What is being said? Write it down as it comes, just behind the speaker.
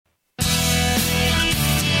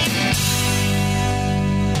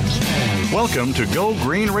Welcome to Go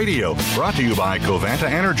Green Radio, brought to you by Covanta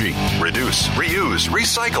Energy. Reduce, reuse,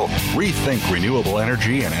 recycle. Rethink renewable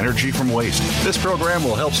energy and energy from waste. This program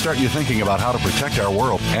will help start you thinking about how to protect our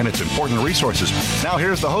world and its important resources. Now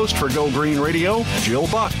here's the host for Go Green Radio, Jill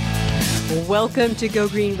Buck. Welcome to Go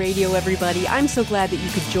Green Radio, everybody. I'm so glad that you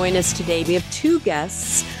could join us today. We have two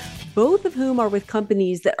guests, both of whom are with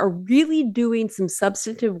companies that are really doing some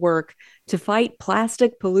substantive work to fight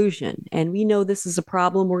plastic pollution. And we know this is a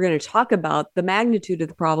problem. We're going to talk about the magnitude of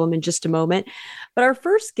the problem in just a moment. But our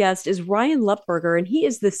first guest is Ryan Lupberger, and he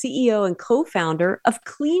is the CEO and co-founder of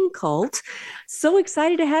Cleancult. So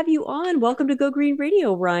excited to have you on. Welcome to Go Green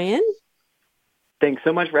Radio, Ryan. Thanks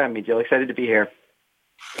so much for having me, Jill. Excited to be here.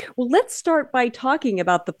 Well, let's start by talking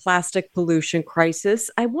about the plastic pollution crisis.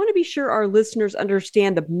 I want to be sure our listeners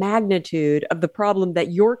understand the magnitude of the problem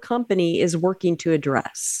that your company is working to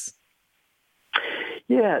address.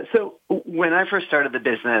 Yeah, so when I first started the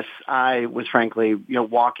business, I was frankly,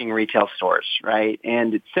 walking retail stores, right?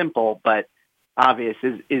 And it's simple, but obvious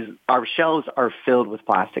is our shelves are filled with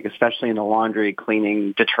plastic, especially in the laundry,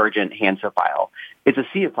 cleaning, detergent, hand soap aisle. It's a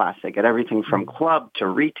sea of plastic at everything from club to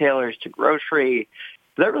retailers to grocery.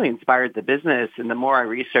 So that really inspired the business, and the more I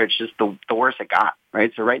researched, just the worse it got,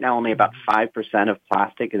 right? So right now, only about 5% of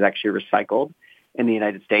plastic is actually recycled in the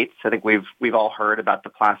United States. I think we've all heard about the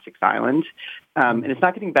plastics island, and it's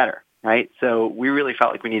not getting better, right? So we really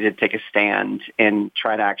felt like we needed to take a stand and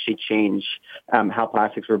try to actually change how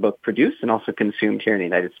plastics were both produced and also consumed here in the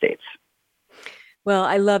United States. Well,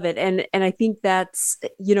 I love it. And I think that's,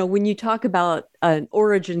 when you talk about an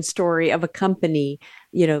origin story of a company,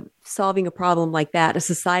 solving a problem like that, a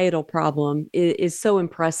societal problem is so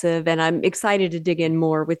impressive. And I'm excited to dig in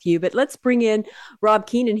more with you. But let's bring in Rob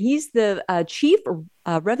Keonen. He's the Chief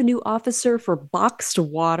Revenue Officer for Boxed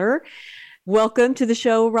Water. Welcome to the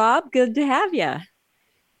show, Rob. Good to have you.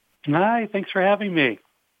 Hi, thanks for having me.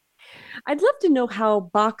 I'd love to know how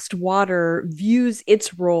Boxed Water views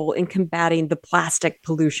its role in combating the plastic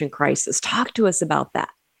pollution crisis. Talk to us about that.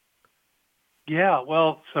 Yeah,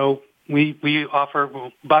 well, so we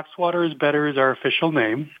offer, Boxed Water is Better is our official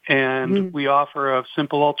name, and we offer a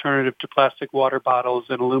simple alternative to plastic water bottles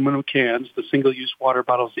and aluminum cans, the single-use water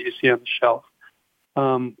bottles that you see on the shelf.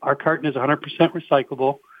 Our carton is 100%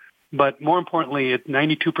 recyclable, but more importantly,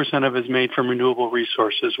 92% of it is made from renewable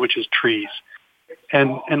resources, which is trees.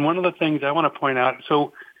 And one of the things I want to point out,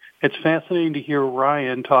 so it's fascinating to hear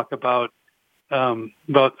Ryan talk about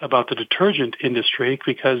the detergent industry,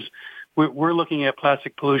 because we're looking at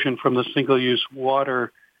plastic pollution from the single-use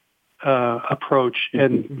water approach.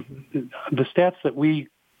 And the stats that we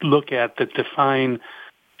look at that define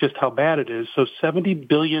just how bad it is, so 70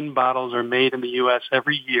 billion bottles are made in the U.S.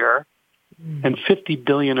 every year, and 50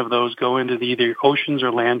 billion of those go into either oceans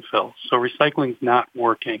or landfills. So recycling is not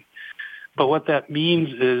working. But what that means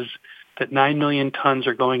is that 9 million tons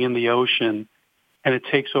are going in the ocean, and it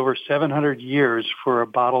takes over 700 years for a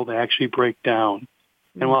bottle to actually break down.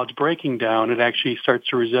 And while it's breaking down, it actually starts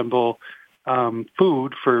to resemble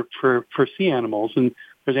food for sea animals. And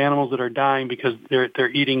there's animals that are dying because they're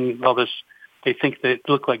eating all this. They think they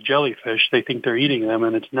look like jellyfish. They think they're eating them,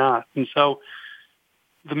 and it's not. And so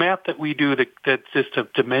the math that we do that just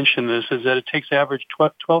to mention this is that it takes average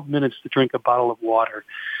 12 minutes to drink a bottle of water.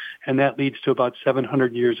 And that leads to about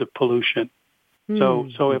 700 years of pollution.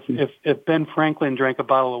 So if Ben Franklin drank a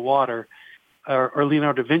bottle of water, or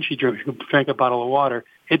Leonardo da Vinci drank a bottle of water,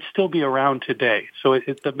 it'd still be around today. So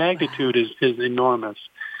the magnitude is enormous.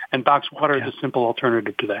 And Boxed Water is a simple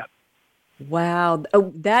alternative to that. Wow.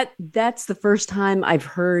 Oh, that's the first time I've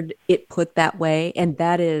heard it put that way. And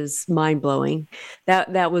that is mind-blowing.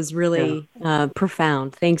 That was really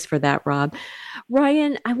profound. Thanks for that, Rob.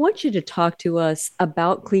 Ryan, I want you to talk to us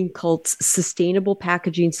about Cleancult's sustainable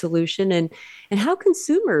packaging solution and how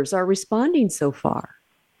consumers are responding so far.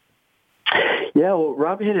 Yeah, well,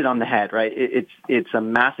 Rob hit it on the head, right? It's a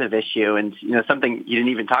massive issue. And, something you didn't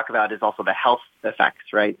even talk about is also the health effects,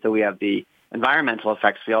 right? So we have the environmental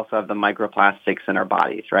effects. We also have the microplastics in our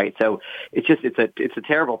bodies, right? So it's a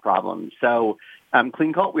terrible problem. So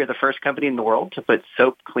Cleancult, we are the first company in the world to put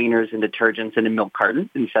soap, cleaners, and detergents in a milk carton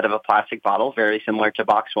instead of a plastic bottle, very similar to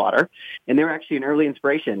Boxed Water. And they were actually an early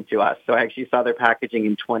inspiration to us. So I actually saw their packaging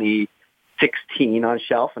in 2016 on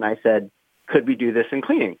shelf, and I said, could we do this in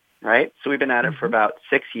cleaning, right? So we've been at it for about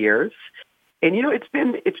 6 years. And,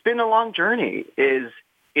 it's been a long journey.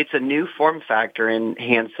 It's a new form factor in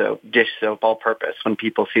hand soap, dish soap, all-purpose when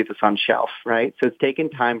people see this on shelf, right? So it's taken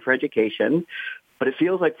time for education, but it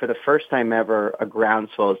feels like for the first time ever, a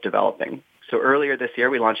groundswell is developing. So earlier this year,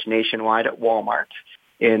 we launched nationwide at Walmart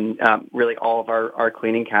in really all of our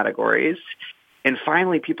cleaning categories. And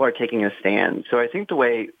finally, people are taking a stand. So I think the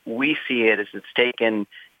way we see it is it's taken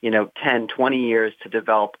 10, 20 years to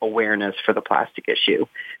develop awareness for the plastic issue.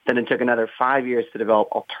 Then it took another 5 years to develop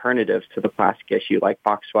alternatives to the plastic issue like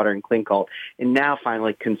Boxed Water and Cleancult. And now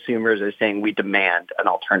finally consumers are saying we demand an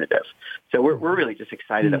alternative. So we're really just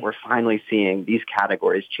excited that we're finally seeing these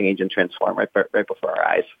categories change and transform right before our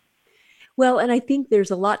eyes. Well, and I think there's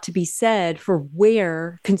a lot to be said for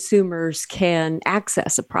where consumers can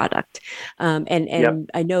access a product. And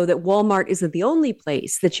I know that Walmart isn't the only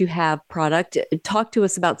place that you have product. Talk to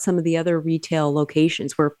us about some of the other retail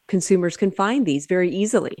locations where consumers can find these very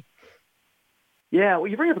easily. Yeah, well,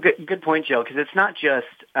 you bring up a good point, Jill, because it's not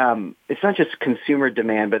just consumer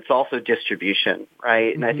demand, but it's also distribution,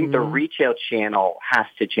 right? And I think the retail channel has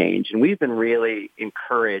to change. And we've been really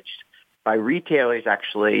encouraged by retailers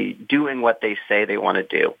actually doing what they say they want to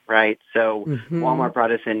do, right? So Walmart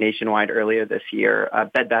brought us in nationwide earlier this year.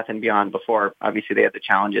 Bed Bath & Beyond, before obviously they had the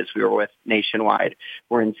challenges we were with nationwide.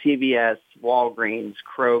 We're in CVS, Walgreens,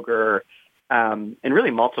 Kroger, and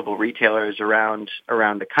really multiple retailers around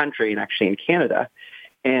the country and actually in Canada.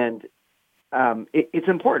 And it's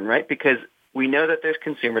important, right? Because we know that there's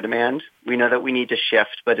consumer demand. We know that we need to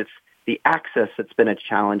shift, but it's the access that's been a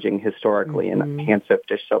challenging historically in hand soap,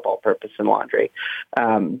 dish soap, all-purpose, and laundry.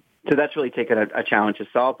 So that's really taken a challenge to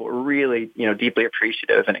solve, but we're really, deeply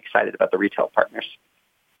appreciative and excited about the retail partners.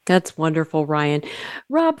 That's wonderful, Ryan.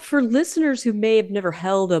 Rob, for listeners who may have never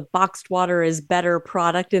held a Boxed Water is Better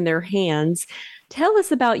product in their hands, tell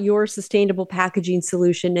us about your sustainable packaging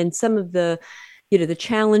solution and some of the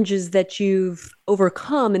challenges that you've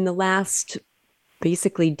overcome in the last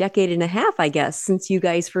basically decade and a half, I guess, since you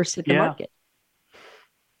guys first hit the market.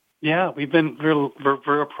 Yeah,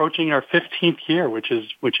 we're approaching our 15th year, which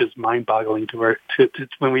is mind-boggling to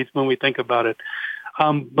when we think about it.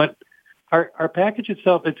 But our package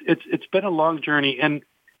itself, it's been a long journey, and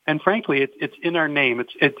frankly, it's in our name.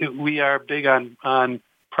 We are big on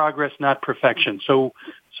progress, not perfection. So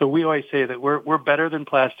we always say that we're better than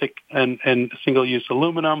plastic and single-use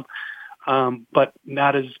aluminum, but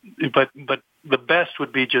the best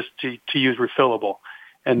would be just to use refillable.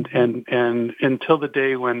 And until the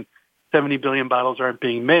day when 70 billion bottles aren't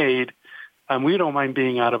being made, we don't mind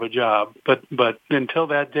being out of a job. But until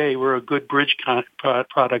that day, we're a good bridge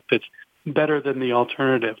product that's better than the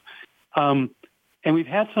alternative. And we've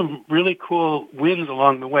had some really cool wins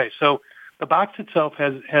along the way. So the box itself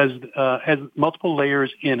has multiple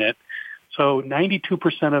layers in it. So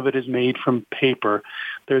 92% of it is made from paper.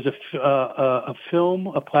 There's a film,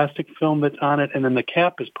 a plastic film that's on it, and then the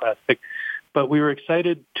cap is plastic. But we were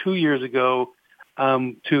excited 2 years ago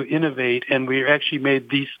to innovate, and we actually made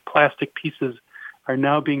these plastic pieces are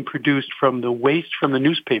now being produced from the waste from the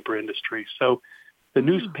newspaper industry. So the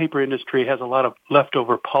newspaper industry has a lot of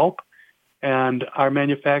leftover pulp, and our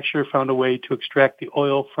manufacturer found a way to extract the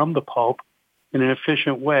oil from the pulp in an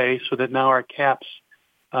efficient way so that now our caps,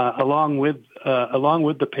 along with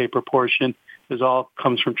the paper portion,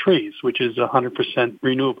 comes from trees, which is 100%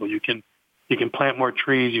 renewable. You can plant more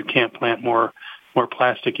trees. You can't plant more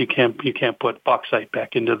plastic. You can't put bauxite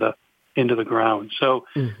back into the ground. So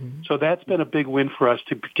that's been a big win for us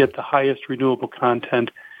to get the highest renewable content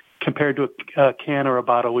compared to a can or a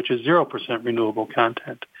bottle, which is 0% renewable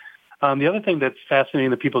content. The other thing that's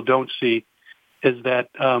fascinating that people don't see is that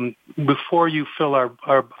before you fill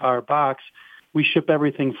our box, we ship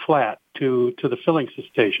everything flat to the filling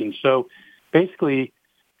station. So basically,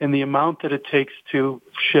 in the amount that it takes to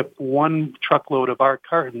ship one truckload of our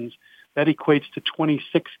cartons, that equates to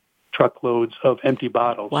 26 truckloads of empty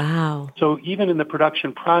bottles. Wow. So even in the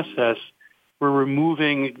production process, we're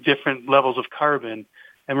removing different levels of carbon,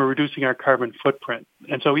 and we're reducing our carbon footprint.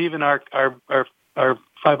 And so even our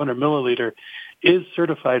 500 milliliter is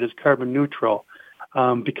certified as carbon neutral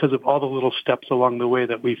because of all the little steps along the way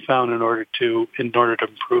that we found in order to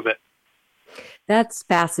improve it. That's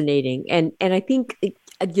fascinating. And I think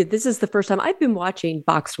this is the first time I've been watching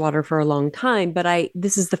Boxed Water for a long time, but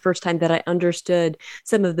this is the first time that I understood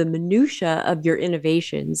some of the minutia of your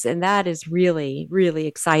innovations. And that is really, really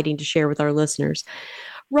exciting to share with our listeners.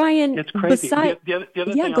 Ryan, it's crazy. The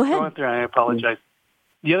other thing I'll throw out there, and I apologize.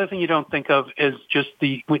 The other thing you don't think of is just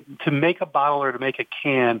to make a bottle or to make a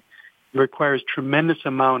can requires tremendous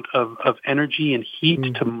amount of energy and heat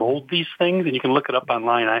to mold these things. And you can look it up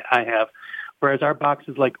online. I have. Whereas our box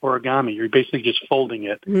is like origami. You're basically just folding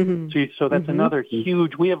it. So that's another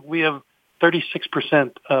huge, we have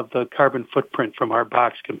 36% of the carbon footprint from our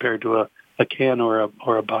box compared to a can or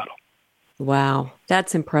a bottle. Wow,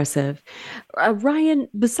 that's impressive. Ryan,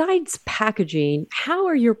 besides packaging, how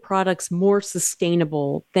are your products more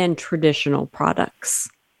sustainable than traditional products?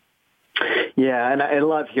 Yeah, and I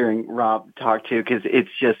love hearing Rob talk too, because it's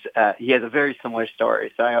just, he has a very similar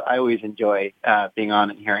story. So I always enjoy being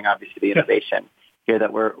on and hearing, obviously, the innovation here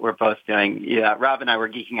that we're both doing. Yeah, Rob and I were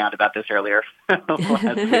geeking out about this earlier last week.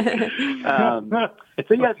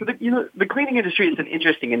 The cleaning industry is an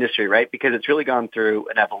interesting industry, right? Because it's really gone through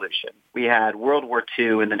an evolution. We had World War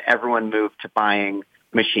II, and then everyone moved to buying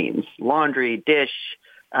machines, laundry, dish.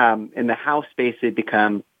 In the house space, it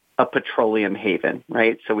become a petroleum haven,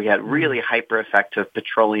 right? So we had really hyper-effective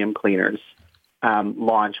petroleum cleaners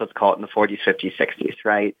launch, let's call it in the 40s, 50s, 60s,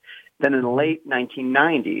 right? Then in the late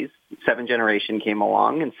 1990s, 7th generation came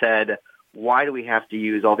along and said, why do we have to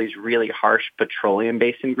use all these really harsh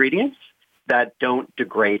petroleum-based ingredients that don't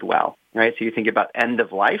degrade well, right? So you think about end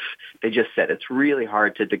of life, they just said it's really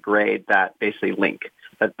hard to degrade that basically link,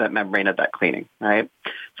 that membrane of that cleaning, right?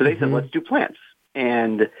 So they said, let's do plants.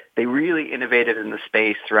 And they really innovated in the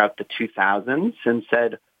space throughout the 2000s and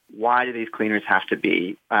said, why do these cleaners have to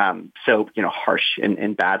be so harsh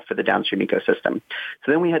and bad for the downstream ecosystem?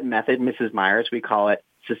 So then we had method, Mrs. Myers, we call it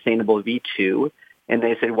sustainable V2. And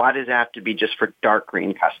they said, why does it have to be just for dark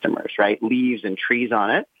green customers, right? Leaves and trees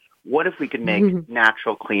on it. What if we could make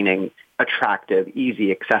natural cleaning attractive,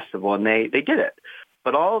 easy, accessible? And they did it.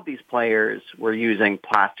 But all of these players were using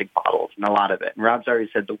plastic bottles, and a lot of it. And Rob's already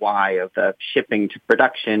said the why of the shipping to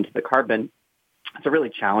production to the carbon. It's a really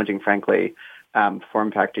challenging, frankly,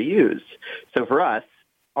 form factor to use. So for us,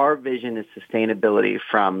 our vision is sustainability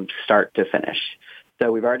from start to finish.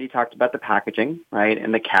 So we've already talked about the packaging, right,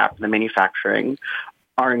 and the cap, and the manufacturing.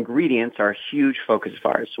 Our ingredients are a huge focus of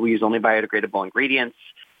ours. So we use only biodegradable ingredients,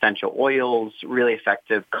 essential oils, really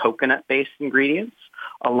effective coconut-based ingredients,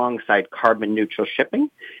 alongside carbon neutral shipping.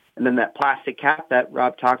 And then that plastic cap that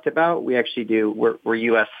Rob talked about, we actually we're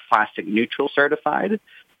U.S. plastic neutral certified.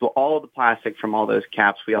 So all of the plastic from all those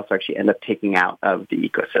caps, we also actually end up taking out of the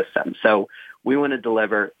ecosystem. So we want to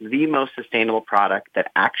deliver the most sustainable product that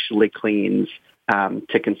actually cleans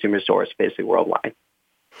to consumers' doors, basically worldwide.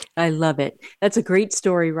 I love it. That's a great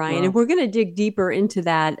story, Ryan. Wow. And we're going to dig deeper into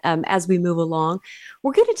that as we move along.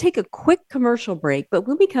 We're going to take a quick commercial break, but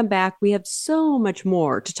when we come back, we have so much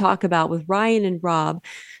more to talk about with Ryan and Rob.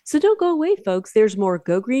 So don't go away, folks. There's more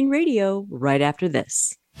Go Green Radio right after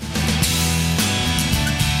this.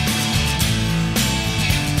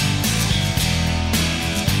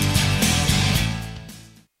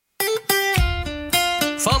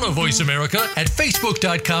 Follow Voice America at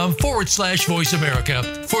Facebook.com/Voice America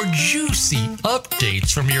for juicy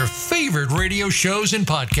updates from your favorite radio shows and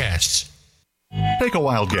podcasts. Take a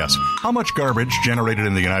wild guess. How much garbage generated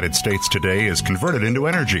in the United States today is converted into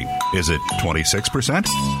energy? Is it 26%,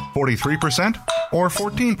 43%, or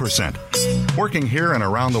 14%? Working here and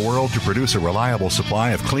around the world to produce a reliable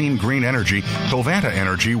supply of clean, green energy, Covanta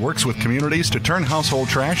Energy works with communities to turn household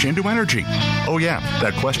trash into energy. Oh yeah,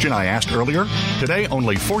 that question I asked earlier? Today,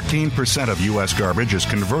 only 14% of U.S. garbage is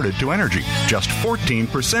converted to energy. Just 14%.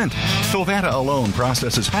 Covanta alone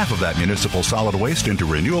processes half of that municipal solid waste into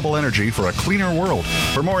renewable energy for a cleaner world.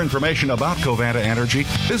 For more information about Covanta Energy,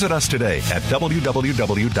 visit us today at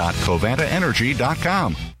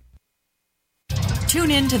www.covantaenergy.com.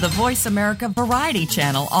 Tune in to the Voice America Variety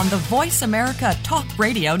channel on the Voice America Talk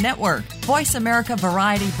Radio Network. Voice America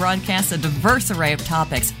Variety broadcasts a diverse array of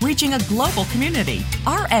topics, reaching a global community.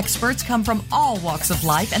 Our experts come from all walks of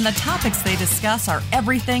life, and the topics they discuss are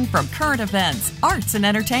everything from current events, arts and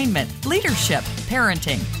entertainment, leadership,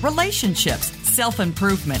 parenting, relationships,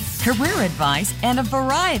 self-improvement, career advice, and a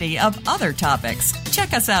variety of other topics.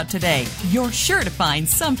 Check us out today. You're sure to find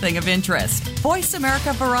something of interest. Voice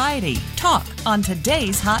America Variety. Talk on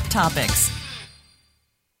today's hot topics.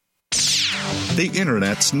 The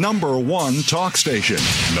Internet's #1 talk station.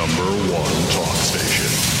 #1 talk station.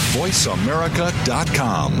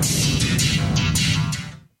 VoiceAmerica.com.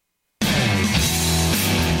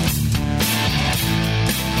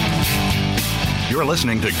 You're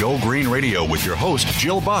listening to Go Green Radio with your host,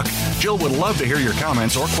 Jill Buck. Jill would love to hear your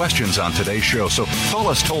comments or questions on today's show, so call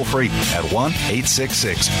us toll-free at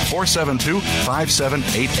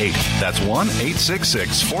 1-866-472-5788. That's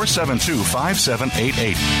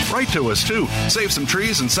 1-866-472-5788. Write to us, too. Save some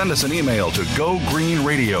trees and send us an email to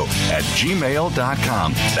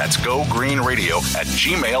gogreenradio@gmail.com. That's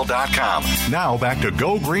gogreenradio@gmail.com. Now back to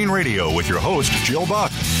Go Green Radio with your host, Jill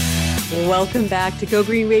Buck. Welcome back to Go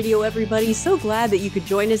Green Radio, everybody. So glad that you could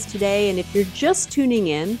join us today. And if you're just tuning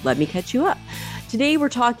in, let me catch you up. Today, we're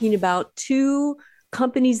talking about two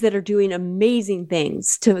companies that are doing amazing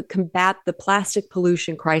things to combat the plastic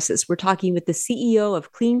pollution crisis. We're talking with the CEO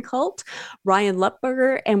of Cleancult, Ryan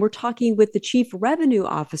Lupberger, and we're talking with the Chief Revenue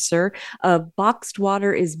Officer of Boxed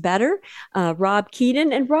Water is Better, Rob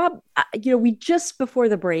Keonen. And Rob, we just before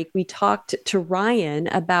the break, we talked to Ryan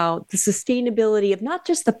about the sustainability of not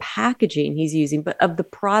just the packaging he's using, but of the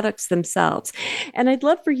products themselves. And I'd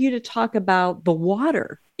love for you to talk about the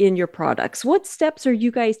water in your products. What steps are you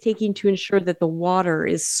guys taking to ensure that the water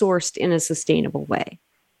is sourced in a sustainable way?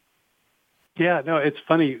 Yeah, no, it's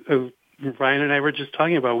funny. Ryan and I were just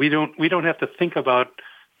talking about we don't have to think about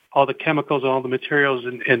all the chemicals, all the materials,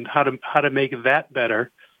 and how to make that better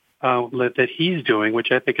that he's doing,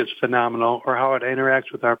 which I think is phenomenal, or how it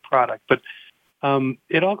interacts with our product. But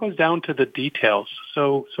it all goes down to the details.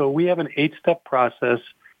 So we have an 8-step process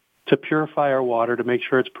to purify our water to make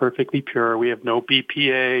sure it's perfectly pure. We have no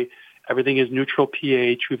BPA. Everything is neutral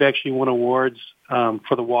pH. We've actually won awards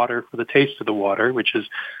for the water, for the taste of the water, which is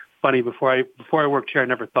funny. Before I worked here, I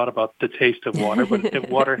never thought about the taste of water, but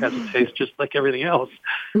water has a taste just like everything else.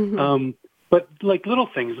 Mm-hmm. But like little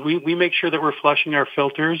things, we make sure that we're flushing our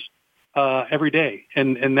filters every day,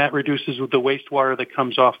 and that reduces the wastewater that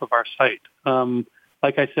comes off of our site.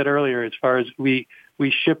 Like I said earlier, as far as we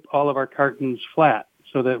ship all of our cartons flat,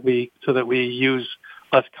 so that we use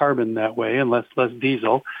less carbon that way and less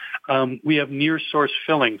diesel. We have near source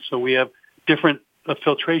filling, so we have different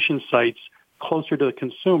filtration sites closer to the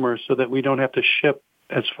consumer, so that we don't have to ship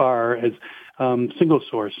as far as single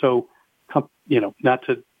source. So, not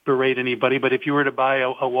to berate anybody, but if you were to buy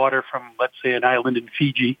a water from, let's say, an island in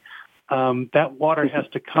Fiji, that water has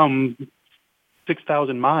to come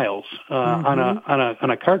 6,000 miles on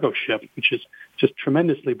a cargo ship, which is just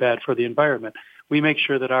tremendously bad for the environment. We make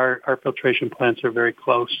sure that our filtration plants are very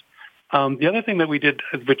close. The other thing that we did,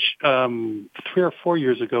 which 3 or 4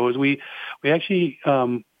 years ago, is we actually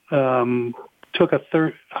hired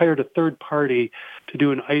a third party to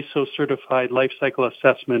do an ISO certified life cycle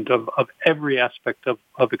assessment of every aspect of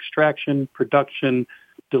extraction, production,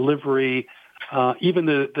 delivery, even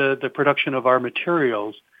the production of our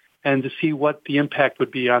materials, and to see what the impact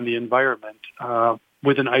would be on the environment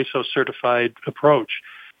with an ISO certified approach.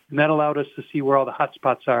 And that allowed us to see where all the hot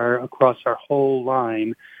spots are across our whole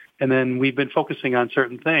line. And then we've been focusing on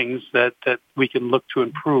certain things that we can look to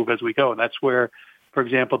improve as we go. And that's where, for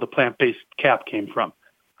example, the plant-based cap came from.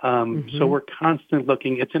 So we're constantly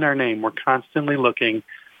looking. It's in our name. We're constantly looking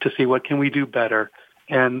to see what can we do better.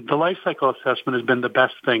 And the life cycle assessment has been the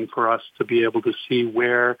best thing for us to be able to see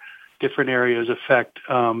where different areas affect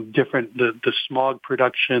the smog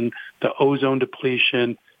production, the ozone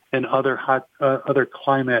depletion, and other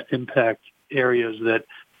climate impact areas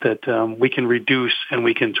that we can reduce and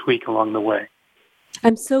we can tweak along the way.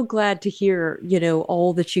 I'm so glad to hear,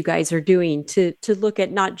 all that you guys are doing to look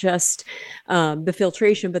at not just the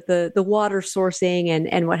filtration, but the water sourcing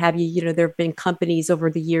and what have you. There have been companies over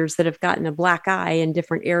the years that have gotten a black eye in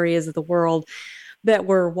different areas of the world that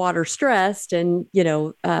were water stressed, and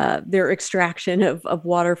their extraction of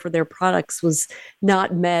water for their products was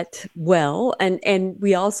not met well. And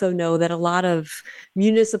we also know that a lot of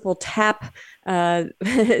municipal tap and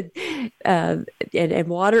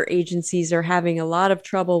water agencies are having a lot of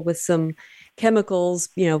trouble with some chemicals,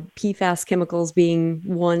 PFAS chemicals being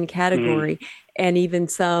one category. And even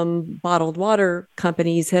some bottled water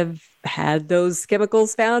companies have had those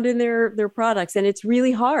chemicals found in their products. And it's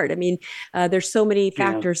really hard. I mean, there's so many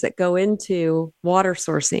factors that go into water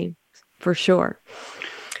sourcing, for sure.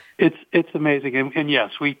 It's amazing. And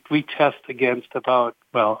yes, we test against about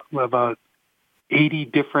 80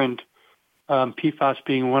 different PFAS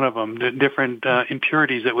being one of them, the different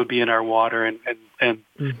impurities that would be in our water. And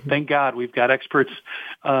thank God we've got experts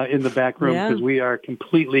in the back room, because we are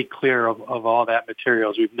completely clear of all that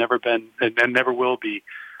materials. We've never been and never will be.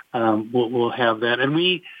 We'll have that. And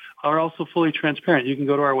we are also fully transparent. You can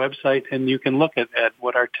go to our website and you can look at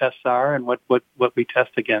what our tests are and what we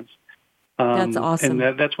test against. That's awesome.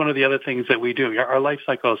 And that's one of the other things that we do. Our life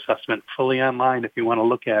cycle assessment, fully online if you want to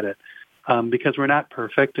look at it. Because we're not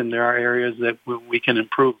perfect, and there are areas that we can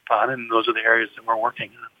improve upon, and those are the areas that we're working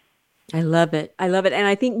on. I love it. And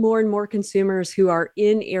I think more and more consumers who are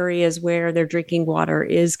in areas where their drinking water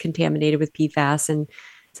is contaminated with PFAS, and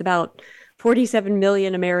it's about 47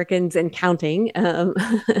 million Americans and counting,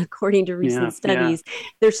 according to recent studies.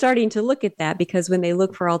 They're starting to look at that, because when they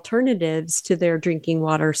look for alternatives to their drinking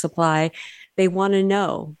water supply, they want to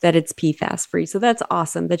know that it's PFAS free. So that's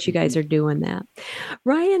awesome that you guys are doing that.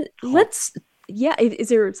 Ryan, let's Yeah. Is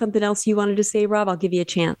there something else you wanted to say, Rob? I'll give you a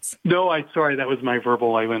chance. No, sorry, that was my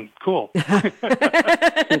verbal. I went, cool.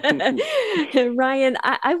 Ryan,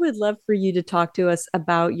 I would love for you to talk to us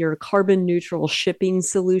about your carbon neutral shipping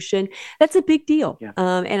solution. That's a big deal. Yeah.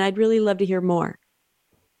 And I'd really love to hear more.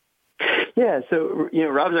 Yeah, so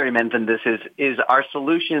Rob's already mentioned this is our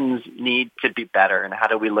solutions need to be better, and how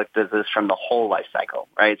do we look at this from the whole life cycle,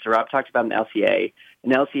 right? So Rob talked about an LCA.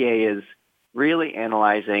 An LCA is really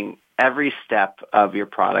analyzing every step of your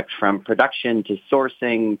product from production to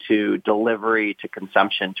sourcing to delivery to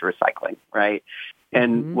consumption to recycling, right?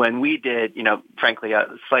 And when we did, frankly, a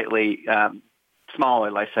slightly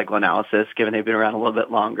smaller life cycle analysis, given they've been around a little bit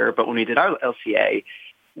longer, but when we did our LCA,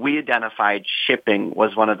 we identified shipping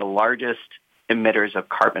was one of the largest emitters of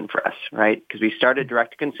carbon for us, right? Because we started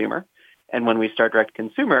direct to consumer. And when we start direct to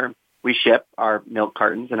consumer, we ship our milk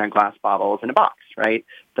cartons and our glass bottles in a box, right?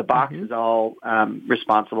 The box is all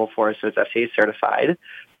responsible for us, so it's FDA certified,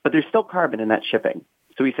 but there's still carbon in that shipping.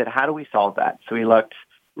 So we said, how do we solve that? So we looked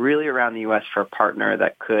really around the U.S. for a partner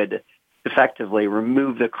that could effectively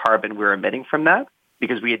remove the carbon we're emitting from that,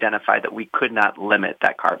 because we identified that we could not limit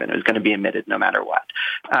that carbon. It was going to be emitted no matter what.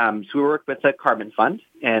 So we worked with the Carbon Fund,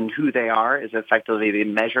 and who they are is effectively they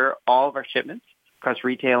measure all of our shipments across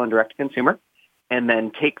retail and direct to consumer, and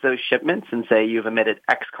then take those shipments and say you've emitted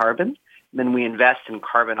X carbon. Then we invest in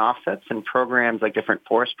carbon offsets and programs like different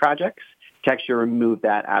forest projects to actually remove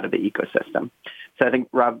that out of the ecosystem. So I think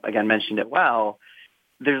Rob, again, mentioned it well.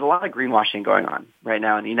 There's a lot of greenwashing going on right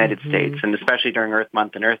now in the United States, and especially during Earth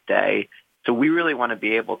Month and Earth Day. So we really want to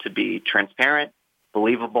be able to be transparent,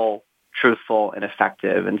 believable, truthful, and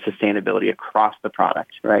effective in sustainability across the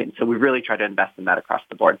product, right? So we really try to invest in that across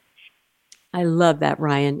the board. I love that,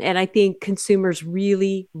 Ryan. And I think consumers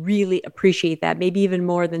really, really appreciate that, maybe even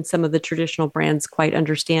more than some of the traditional brands quite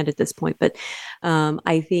understand at this point. But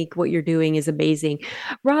I think what you're doing is amazing.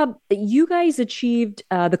 Rob, you guys achieved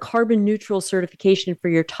the carbon neutral certification for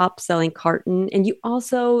your top selling carton. And you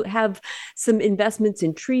also have some investments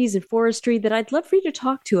in trees and forestry that I'd love for you to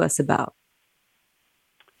talk to us about.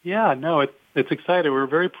 Yeah, no, it's exciting. We're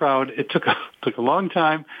very proud. It took a long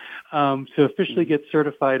time to officially get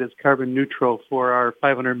certified as carbon neutral for our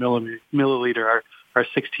 500 milliliter, our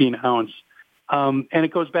 16 ounce. And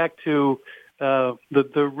it goes back to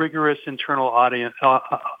the rigorous internal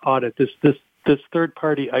audit. This third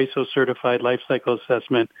party ISO certified life cycle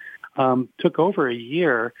assessment took over a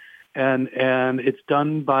year, and it's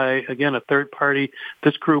done by, again, a third party.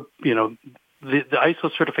 This group, the ISO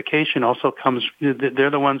certification also comes. They're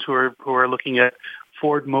the ones who are looking at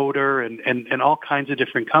Ford Motor and all kinds of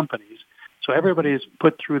different companies. So everybody is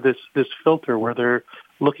put through this filter where they're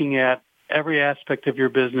looking at every aspect of your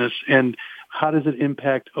business and how does it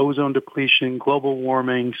impact ozone depletion, global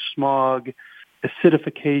warming, smog,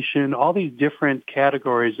 acidification, all these different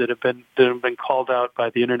categories that have been called out by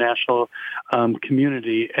the international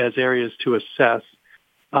community as areas to assess.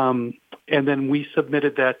 And then we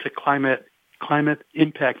submitted that to climate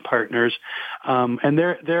impact partners, and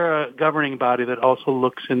they're a governing body that also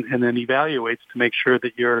looks and then evaluates to make sure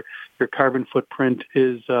that your carbon footprint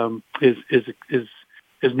is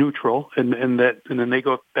neutral, and then they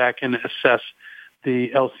go back and assess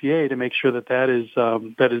the LCA to make sure that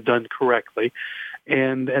is done correctly.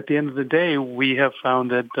 And at the end of the day, we have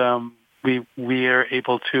found that we are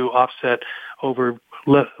able to offset over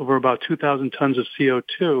about 2,000 tons of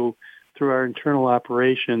CO2 through our internal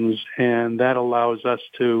operations, and that allows us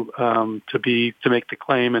to make the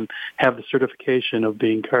claim and have the certification of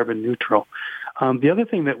being carbon neutral. The other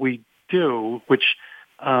thing that we do, which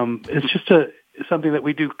is just something that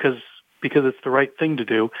we do because it's the right thing to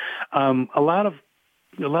do, a lot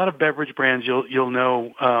of beverage brands you'll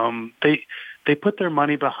know they put their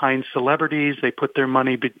money behind celebrities, they put their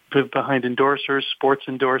money behind endorsers, sports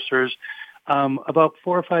endorsers. About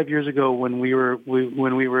 4 or 5 years ago, when we were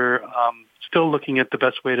still looking at the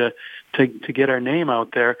best way to get our name out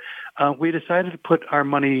there, we decided to put our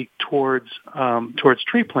money towards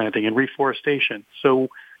tree planting and reforestation. So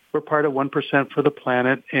we're part of 1% for the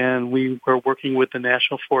Planet, and we are working with the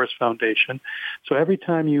National Forest Foundation. So every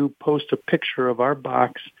time you post a picture of our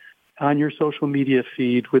box on your social media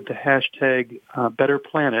feed with the hashtag Better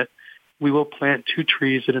Planet, we will plant 2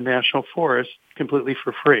 trees in a national forest completely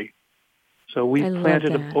for free. So we've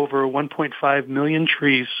planted over 1.5 million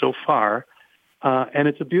trees so far, and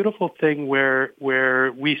it's a beautiful thing where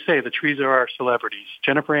we say the trees are our celebrities.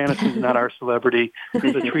 Jennifer Aniston is not our celebrity;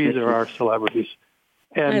 the trees are our celebrities.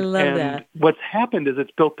 And, I love that. What's happened is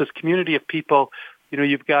it's built this community of people.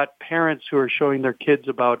 You've got parents who are showing their kids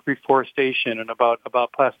about reforestation and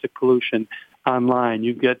about plastic pollution. online.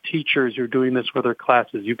 You've got teachers who are doing this with their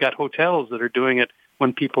classes. You've got hotels that are doing it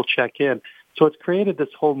when people check in. So it's created this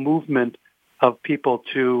whole movement of people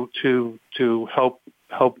to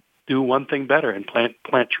help do one thing better and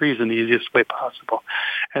plant trees in the easiest way possible.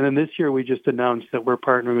 And then this year we just announced that we're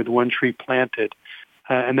partnering with One Tree Planted,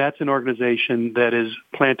 and that's an organization that is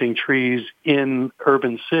planting trees in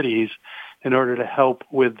urban cities in order to help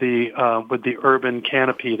with the urban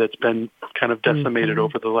canopy that's been kind of decimated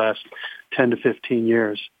over the last 10 to 15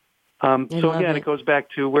 years. So again, it goes back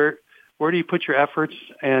to where do you put your efforts,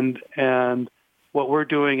 and what we're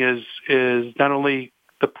doing is not only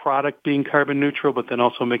the product being carbon neutral, but then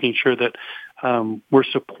also making sure that we're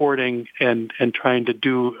supporting and trying to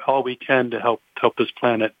do all we can to help this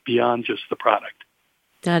planet beyond just the product.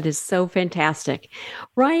 That is so fantastic.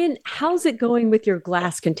 Ryan, how's it going with your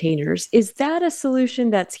glass containers? Is that a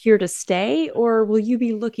solution that's here to stay, or will you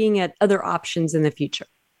be looking at other options in the future?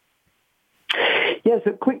 Yeah,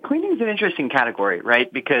 so cleaning is an interesting category,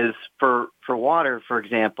 right? Because for water, for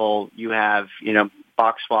example, you have,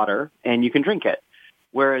 boxed water and you can drink it.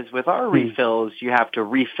 Whereas with our refills, you have to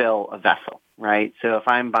refill a vessel, right? So if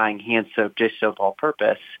I'm buying hand soap, dish soap, all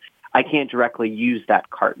purpose, I can't directly use that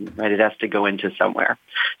carton, right? It has to go into somewhere.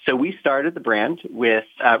 So we started the brand with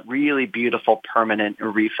really beautiful, permanent,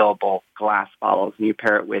 and refillable glass bottles, and you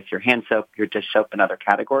pair it with your hand soap, your dish soap, and other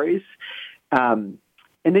categories.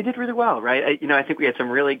 And they did really well, right? I think we had some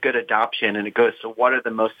really good adoption, and it goes to what are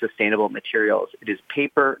the most sustainable materials. It is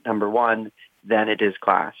paper, number one, then it is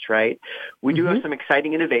glass, right? We do have some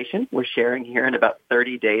exciting innovation we're sharing here in about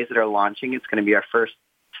 30 days that are launching. It's going to be our first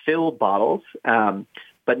fill bottles,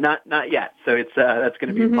 but not yet. So that's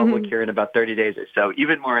going to be public here in about 30 days or so.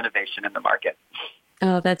 Even more innovation in the market.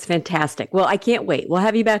 Oh, that's fantastic. Well, I can't wait. We'll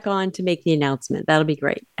have you back on to make the announcement. That'll be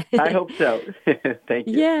great. I hope so. Thank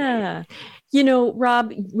you. Yeah.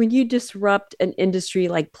 Rob, when you disrupt an industry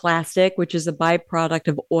like plastic, which is a byproduct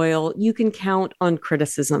of oil, you can count on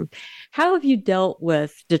criticism. How have you dealt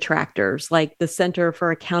with detractors like the Center for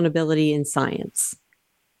Accountability in Science?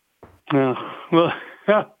 Well,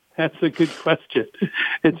 that's a good question.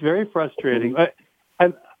 It's very frustrating.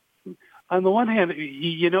 On the one hand,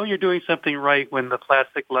 you're doing something right when the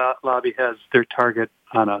plastic lobby has their target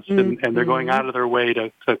on us, and they're going out of their way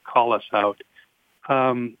to call us out.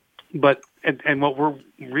 But what we're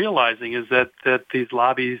realizing is that these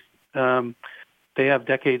lobbies, they have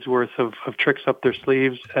decades worth of tricks up their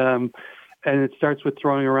sleeves, and it starts with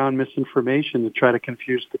throwing around misinformation to try to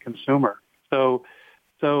confuse the consumer. So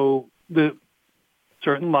the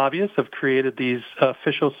certain lobbyists have created these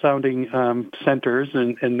official sounding centers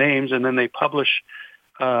and names, and then they publish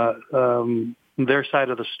their side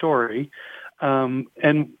of the story.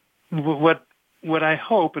 And what I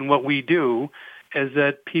hope and what we do is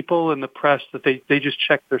that people in the press, that they just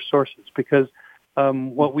check their sources, because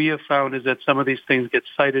what we have found is that some of these things get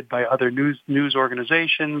cited by other news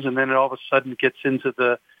organizations, and then it all of a sudden gets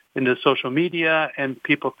into social media, and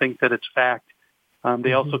people think that it's fact.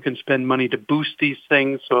 They also can spend money to boost these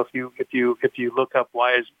things. So if you look up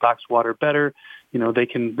why is boxed water better, they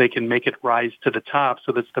can make it rise to the top.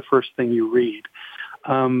 So that's the first thing you read.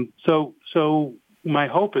 So my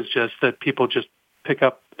hope is just that people just pick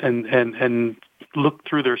up and look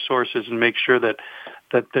through their sources and make sure that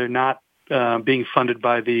they're not being funded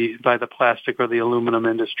by the plastic or the aluminum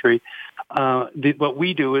industry. What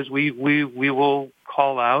we do is we will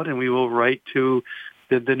call out and we will write to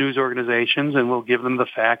the news organizations, and we'll give them the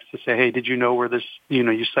facts to say, hey, did you know where this,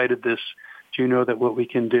 you cited this? Do you know that what we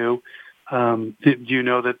can do? Do you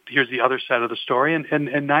know that here's the other side of the story?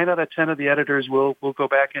 And 9 out of 10 of the editors will go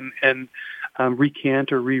back and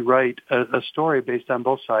recant or rewrite a story based on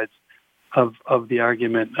both sides of the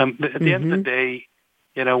argument. At the end of the day,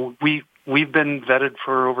 we've been vetted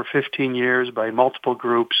for over 15 years by multiple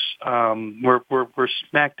groups. We're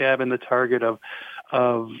smack dab in the target of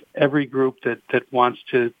every group that wants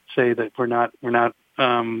to say that we're not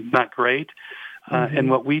great. And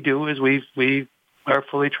what we do is we are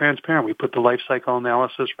fully transparent. We put the life cycle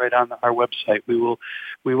analysis right on our website. We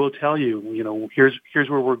will tell you, here's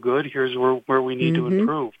where we're good. Here's where we need to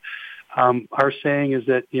improve. Our saying is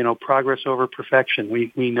that, progress over perfection.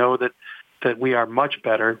 We know that we are much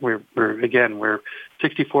better. We're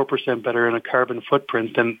 64% better in a carbon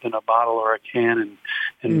footprint than a bottle or a can,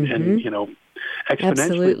 and exponentially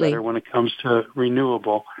Absolutely. better when it comes to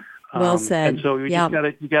renewable. Well said. And so you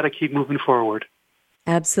got to keep moving forward.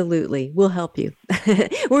 Absolutely. We'll help you.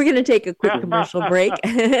 We're going to take a quick commercial break.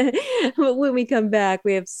 But when we come back,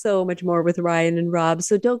 we have so much more with Ryan and Rob.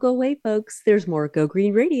 So don't go away, folks. There's more Go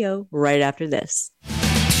Green Radio right after this.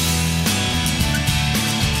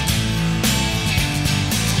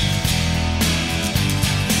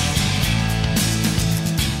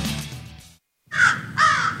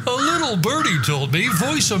 Little Birdie told me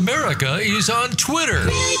Voice America is on Twitter.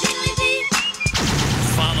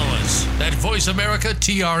 Follow us at Voice America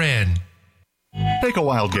TRN. Take a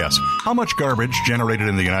wild guess. How much garbage generated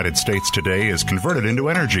in the United States today is converted into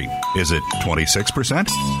energy? Is it 26%,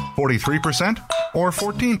 43%, or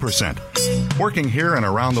 14%? Working here and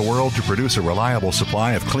around the world to produce a reliable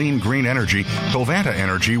supply of clean, green energy, Covanta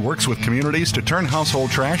Energy works with communities to turn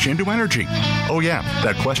household trash into energy. Oh yeah,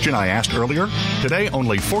 that question I asked earlier? Today,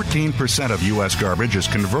 only 14% of U.S. garbage is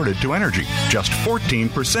converted to energy. Just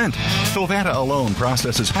 14%. Covanta alone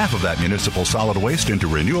processes half of that municipal solid waste into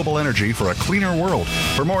renewable energy for a cleaner world.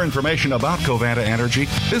 For more information about Covanta Energy,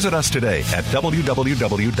 visit us today at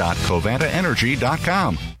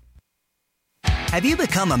www.covantaenergy.com. Have you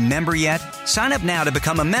become a member yet? Sign up now to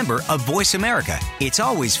become a member of Voice America. It's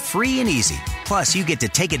always free and easy. Plus, you get to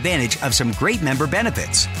take advantage of some great member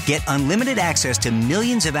benefits. Get unlimited access to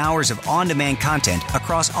millions of hours of on-demand content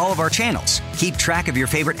across all of our channels. Keep track of your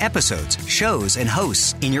favorite episodes, shows, and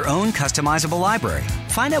hosts in your own customizable library.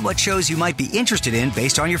 Find out what shows you might be interested in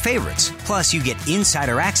based on your favorites. Plus, you get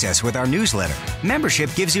insider access with our newsletter.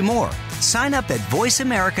 Membership gives you more. Sign up at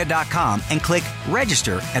voiceamerica.com and click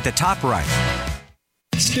register at the top right.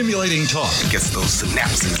 Stimulating talk. It gets those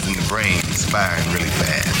synapses in the brain firing really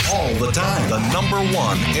fast. All the time. The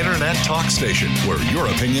 #1 internet talk station where your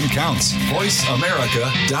opinion counts.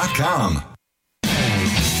 VoiceAmerica.com.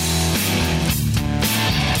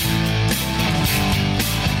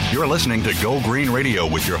 You're listening to Go Green Radio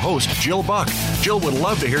with your host, Jill Buck. Jill would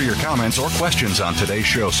love to hear your comments or questions on today's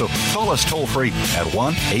show, so call us toll-free at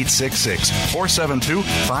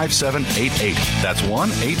 1-866-472-5788. That's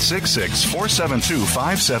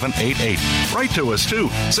 1-866-472-5788. Write to us, too.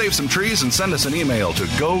 Save some trees and send us an email to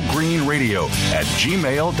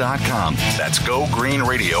gogreenradio@gmail.com. That's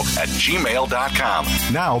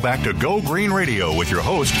gogreenradio@gmail.com. Now back to Go Green Radio with your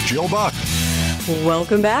host, Jill Buck.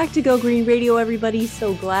 Welcome back to Go Green Radio, everybody.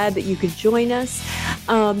 So glad that you could join us.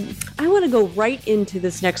 I want to go right into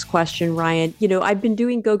this next question, Ryan. You know, I've been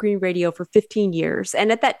doing Go Green Radio for 15 years.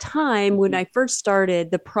 And at that time, when I first started,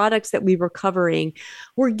 the products that we were covering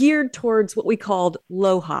were geared towards what we called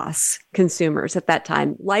low-HOS consumers at that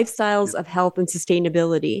time, lifestyles of health and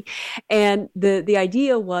sustainability. And the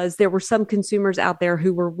idea was there were some consumers out there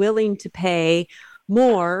who were willing to pay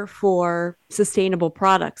more for sustainable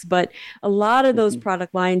products, but a lot of those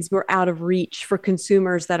product lines were out of reach for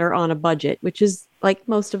consumers that are on a budget, which is like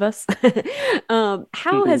most of us.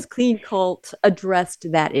 How has Cleancult addressed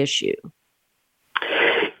that issue?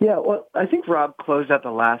 Yeah, well, I think Rob closed out the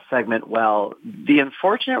last segment well. The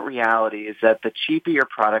unfortunate reality is that the cheaper your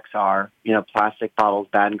products are, plastic bottles,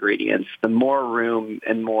 bad ingredients, the more room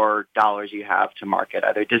and more dollars you have to market,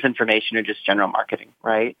 either disinformation or just general marketing,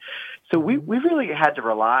 right? So we really had to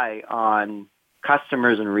rely on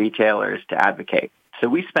customers and retailers to advocate. So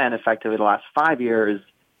we spent effectively the last 5 years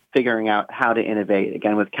figuring out how to innovate,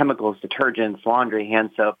 again, with chemicals, detergents, laundry,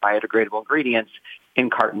 hand soap, biodegradable ingredients in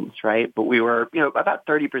cartons, right? But we were, about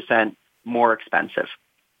 30% more expensive.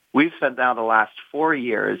 We've spent now the last 4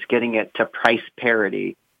 years getting it to price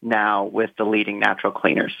parity now with the leading natural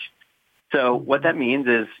cleaners. So what that means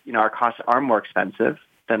is, our costs are more expensive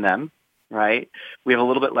than them, right? We have a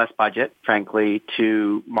little bit less budget, frankly,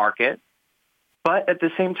 to market. But at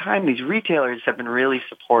the same time, these retailers have been really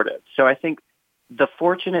supportive. So I think the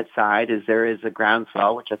fortunate side is there is a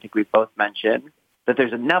groundswell, which I think we both mentioned, that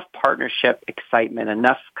there's enough partnership, excitement,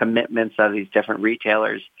 enough commitments of these different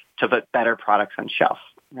retailers to put better products on shelf,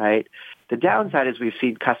 right? The downside is we've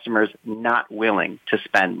seen customers not willing to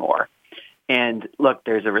spend more. And look,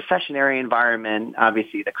 there's a recessionary environment.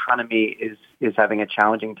 Obviously, the economy is having a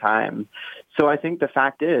challenging time. So I think the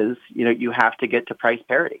fact is, you have to get to price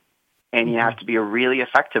parity. And you have to be a really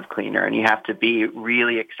effective cleaner, and you have to be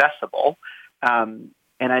really accessible.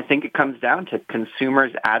 And I think it comes down to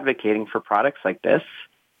consumers advocating for products like this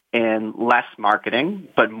and less marketing,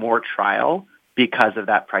 but more trial because of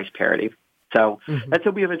that price parity. So that's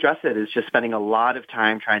how we have addressed it, is just spending a lot of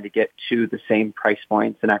time trying to get to the same price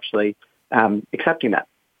points and actually accepting that.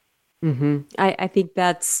 I think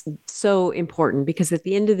that's so important, because at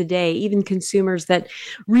the end of the day, even consumers that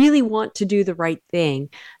really want to do the right thing,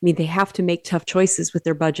 they have to make tough choices with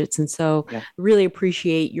their budgets. And so I really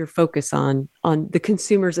appreciate your focus on the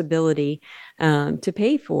consumer's ability to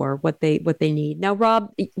pay for what they need. Now,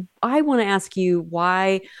 Rob, I want to ask you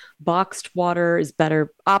why boxed water is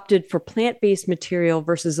better, opted for plant-based material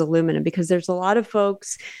versus aluminum, because there's a lot of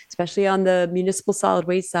folks, especially on the municipal solid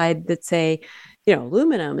waste side, that say,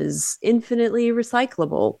 aluminum is infinitely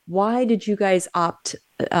recyclable. Why did you guys opt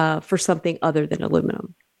for something other than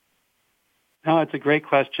aluminum? No, it's a great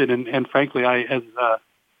question. And frankly,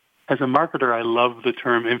 as as a marketer, I love the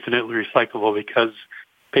term infinitely recyclable because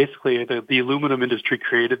basically the aluminum industry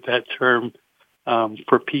created that term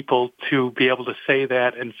for people to be able to say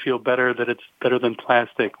that and feel better that it's better than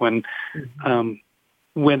plastic. When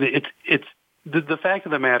it's the fact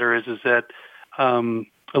of the matter is that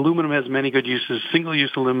aluminum has many good uses.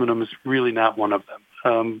 Single-use aluminum is really not one of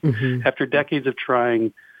them. After decades of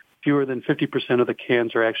trying, fewer than 50% of the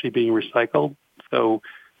cans are actually being recycled. So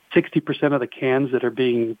 60% of the cans that are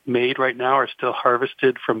being made right now are still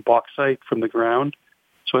harvested from bauxite from the ground.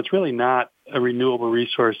 So it's really not a renewable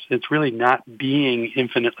resource. It's really not being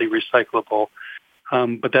infinitely recyclable.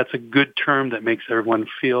 But that's a good term that makes everyone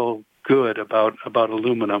feel good about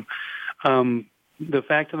aluminum. The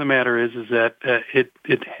fact of the matter is that it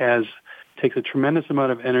takes a tremendous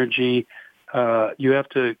amount of energy. You have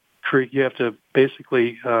to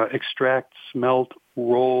basically extract, smelt,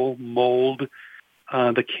 roll, mold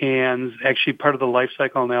the cans. Actually, part of the life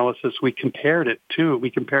cycle analysis, we compared it to. We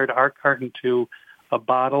compared our carton to a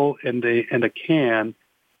bottle and a can,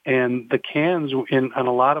 and the cans on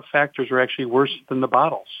a lot of factors were actually worse than the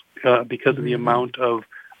bottles because of the amount of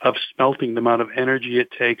smelting, the amount of energy it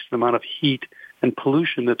takes, the amount of heat and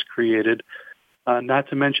pollution that's created. Not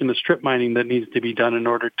to mention the strip mining that needs to be done in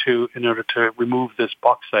order to remove this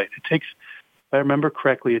bauxite. It takes, if I remember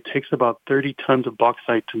correctly, it takes about 30 tons of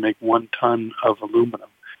bauxite to make 1 ton of aluminum.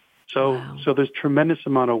 So there's tremendous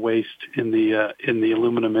amount of waste in the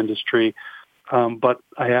aluminum industry. But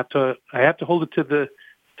I have to hold it to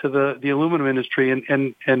the aluminum industry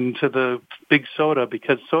and to the big soda,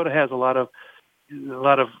 because soda has a lot of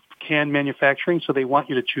can manufacturing, so they want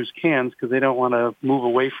you to choose cans because they don't want to move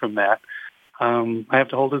away from that. I have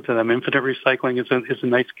to hold it to them. Infinite recycling is a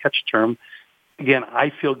nice catch term. Again,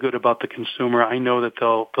 I feel good about the consumer. I know that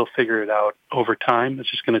they'll figure it out over time. It's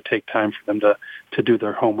just going to take time for them to do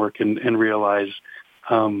their homework and realize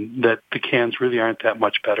that the cans really aren't that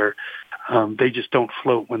much better. They just don't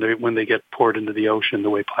float when they get poured into the ocean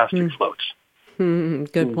the way plastic floats.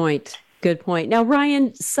 Good point. Good point. Now,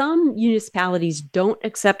 Ryan, some municipalities don't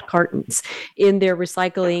accept cartons in their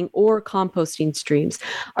recycling or composting streams.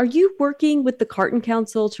 Are you working with the Carton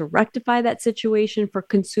Council to rectify that situation for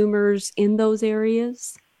consumers in those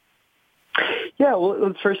areas? Yeah, well,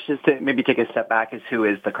 let's first just maybe take a step back as who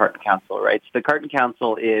is the Carton Council, right? So the Carton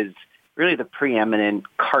Council is really the preeminent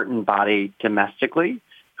carton body domestically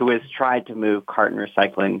who has tried to move carton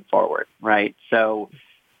recycling forward, right? So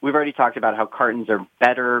we've already talked about how cartons are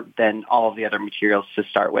better than all of the other materials to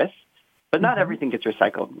start with, but not everything gets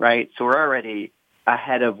recycled, right? So we're already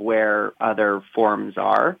ahead of where other forms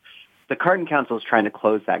are. The Carton Council is trying to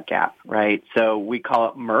close that gap, right? So we call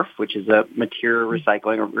it MRF, which is a material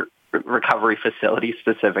recycling or recovery facility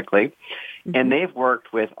specifically. And they've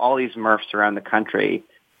worked with all these MRFs around the country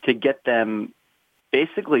to get them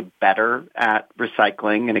basically better at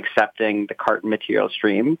recycling and accepting the carton material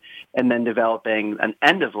stream, and then developing an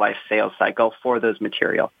end-of-life sales cycle for those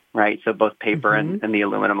material, right? So both paper and the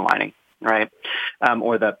aluminum lining, right?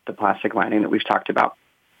 Or the plastic lining that we've talked about.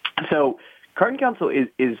 So Carton Council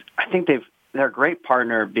is I think they're a great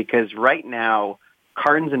partner because right now,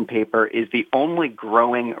 cartons and paper is the only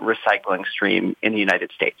growing recycling stream in the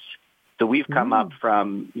United States. So we've come up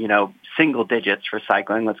from, single digits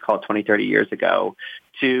recycling, let's call it 20, 30 years ago,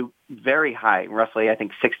 to very high, roughly, I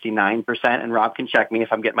think 69%. And Rob can check me if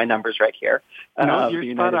I'm getting my numbers right here. No, you're the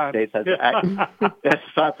United States has that's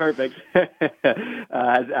not perfect.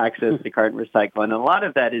 Has access to carton recycling. And a lot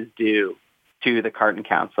of that is due to the Carton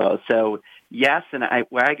Council. So yes, and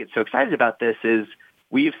why I get so excited about this is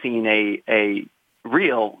we've seen a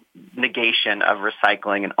real negation of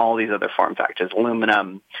recycling in all these other form factors,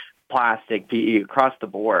 aluminum, plastic, PE, across the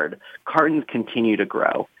board. Cartons continue to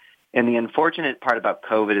grow. And the unfortunate part about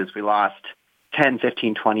COVID is we lost 10,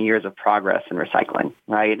 15, 20 years of progress in recycling,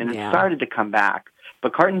 right? And it started to come back,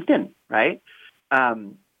 but cartons didn't, right?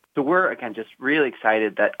 So we're, again, just really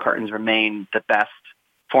excited that cartons remain the best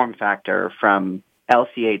form factor from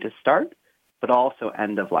LCA to start, but also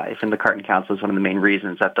end of life. And the Carton Council is one of the main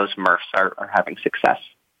reasons that those MRFs are having success.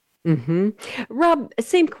 Rob,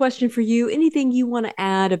 same question for you. Anything you want to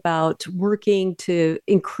add about working to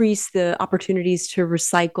increase the opportunities to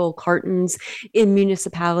recycle cartons in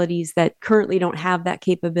municipalities that currently don't have that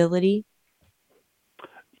capability?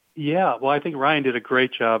 Yeah, well, I think Ryan did a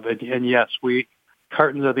great job. And yes,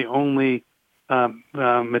 cartons are the only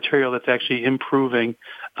material that's actually improving.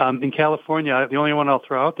 In California, the only one I'll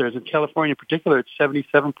throw out there is in California in particular, it's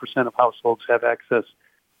 77% of households have access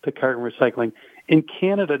to carton recycling. In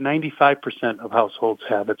Canada, 95% of households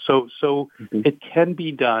have it. So it can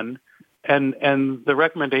be done. And the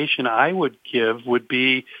recommendation I would give would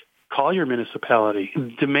be call your municipality.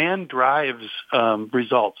 Demand drives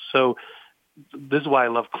results. So this is why I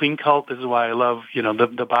love Cleancult. This is why I love,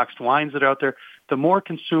 the boxed wines that are out there. The more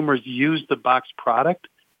consumers use the boxed product,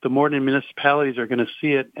 the more the municipalities are going to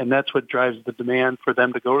see it, and that's what drives the demand for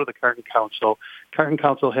them to go to the Carton Council. Carton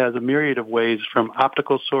Council has a myriad of ways, from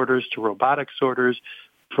optical sorters to robotic sorters,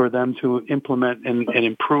 for them to implement and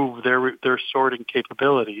improve their sorting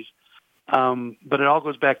capabilities. But it all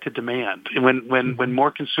goes back to demand. And when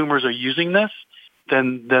more consumers are using this,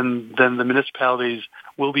 then the municipalities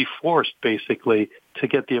will be forced, basically, to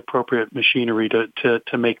get the appropriate machinery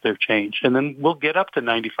to make their change. And then we'll get up to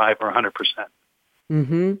 95 or 100%.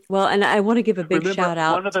 Mm-hmm. Well, and I want to give a big shout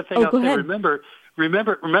out. One other thing I'll say,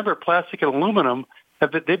 remember plastic and aluminum,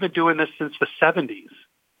 they've been doing this since the 70s.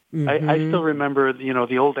 Mm-hmm. I still remember,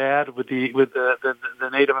 the old ad with the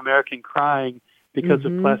Native American crying because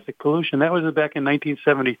of plastic pollution. That was back in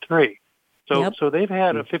 1973. So they've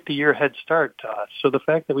had a 50-year head start to us. So the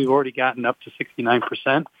fact that we've already gotten up to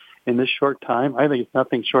 69% in this short time, I think it's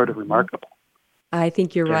nothing short of remarkable. I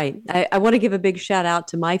think you're right. I want to give a big shout out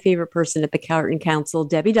to my favorite person at the Carton Council,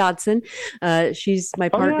 Debbie Dodson. She's my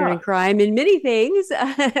partner in crime in many things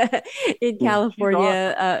in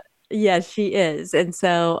California. Awesome. Yes, she is. And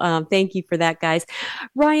so thank you for that, guys.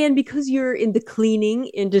 Ryan, because you're in the cleaning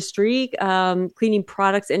industry, cleaning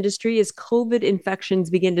products industry, as COVID infections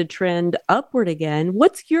begin to trend upward again,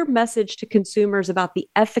 what's your message to consumers about the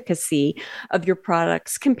efficacy of your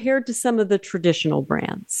products compared to some of the traditional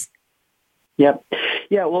brands? Yep.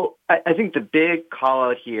 Yeah, well, I think the big call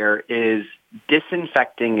out here is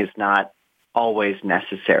disinfecting is not always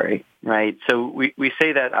necessary, right? So we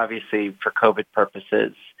say that obviously for COVID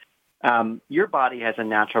purposes. Your body has a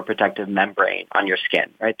natural protective membrane on your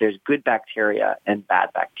skin, right? There's good bacteria and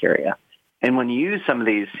bad bacteria. And when you use some of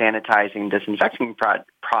these sanitizing, disinfecting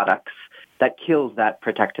products, that kills that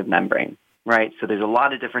protective membrane, right? So there's a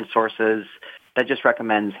lot of different sources that just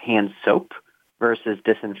recommends hand soap versus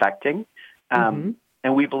disinfecting.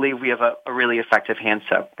 And we believe we have a really effective hand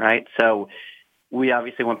soap, right? So we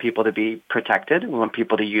obviously want people to be protected. We want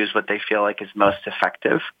people to use what they feel like is most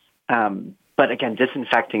effective. But again,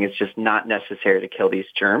 disinfecting is just not necessary to kill these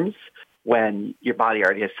germs when your body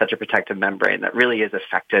already has such a protective membrane that really is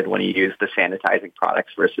affected when you use the sanitizing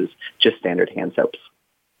products versus just standard hand soaps.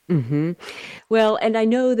 Mm-hmm. Well, and I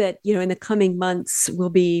know that, in the coming months, we'll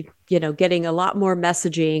be, getting a lot more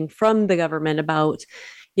messaging from the government about,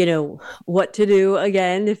 what to do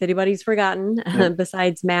again, if anybody's forgotten,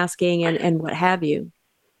 besides masking and what have you.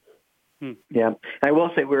 Yeah. I will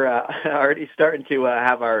say we're already starting to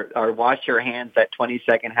have our wash your hands at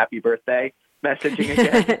 20-second happy birthday messaging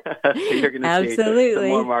again. So you're going to see some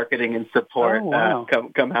more marketing and support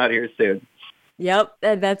come out here soon. Yep.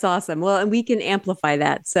 That's awesome. Well, and we can amplify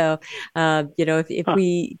that. So, if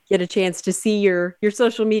we get a chance to see your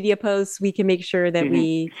social media posts, we can make sure that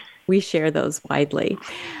we share those widely.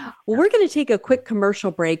 Well, we're going to take a quick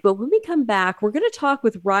commercial break, but when we come back, we're going to talk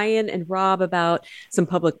with Ryan and Rob about some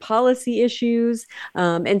public policy issues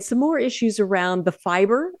and some more issues around the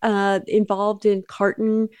fiber involved in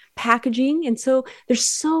carton packaging. And so there's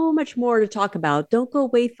so much more to talk about. Don't go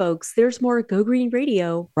away, folks. There's more Go Green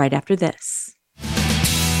Radio right after this.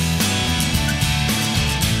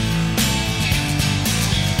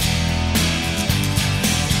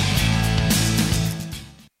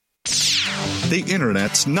 The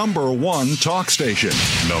Internet's #1 talk station.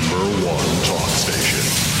 #1 talk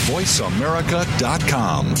station.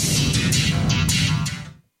 VoiceAmerica.com.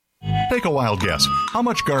 Take a wild guess. How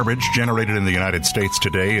much garbage generated in the United States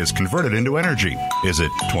today is converted into energy? Is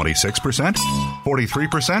it 26%,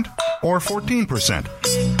 43%, or 14%?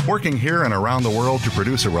 Working here and around the world to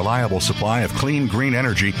produce a reliable supply of clean, green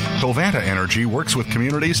energy, Covanta Energy works with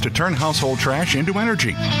communities to turn household trash into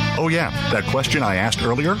energy. Oh yeah, that question I asked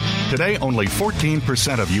earlier? Today, only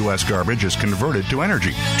 14% of U.S. garbage is converted to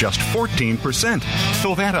energy. Just 14%.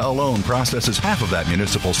 Covanta alone processes half of that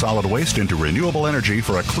municipal solid waste into renewable energy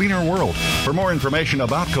for a cleaner world. For more information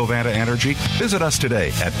about Covanta Energy, visit us today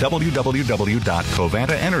at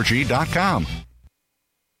www.covantaenergy.com.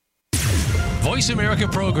 Voice America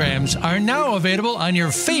programs are now available on your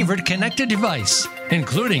favorite connected device,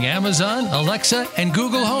 including Amazon, Alexa, and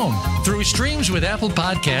Google Home. Through streams with Apple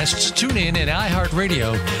Podcasts, TuneIn, and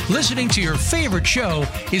iHeartRadio, listening to your favorite show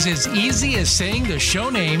is as easy as saying the show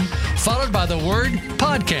name followed by the word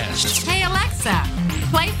podcast. Hey, Alexa,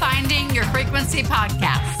 play Finding Your Frequency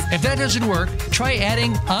podcast. If that doesn't work, try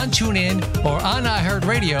adding on TuneIn or on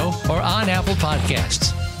iHeartRadio or on Apple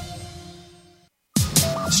Podcasts.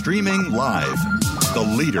 Streaming live. The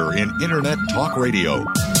leader in Internet talk radio.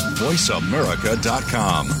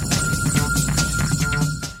 VoiceAmerica.com.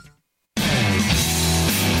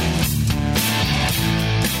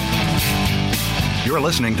 You're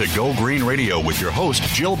listening to Go Green Radio with your host,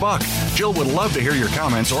 Jill Buck. Jill would love to hear your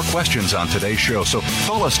comments or questions on today's show, so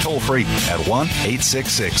call us toll-free at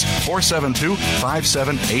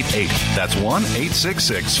 1-866-472-5788. That's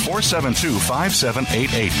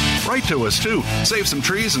 1-866-472-5788. Write to us, too. Save some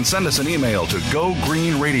trees and send us an email to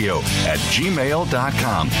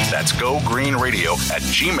gogreenradio@gmail.com. That's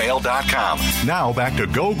gogreenradio@gmail.com. Now back to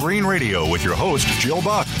Go Green Radio with your host, Jill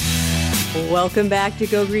Buck. Welcome back to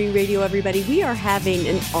Go Green Radio, everybody. We are having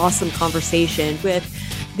an awesome conversation with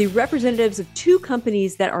the representatives of two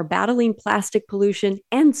companies that are battling plastic pollution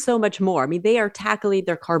and so much more. I mean, they are tackling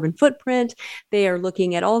their carbon footprint. They are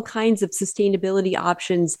looking at all kinds of sustainability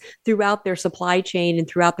options throughout their supply chain and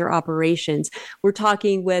throughout their operations. We're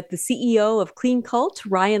talking with the CEO of Cleancult,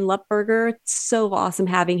 Ryan Lupberger. It's so awesome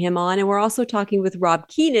having him on. And we're also talking with Rob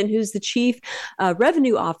Keonen, who's the Chief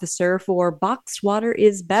Revenue Officer for Boxed Water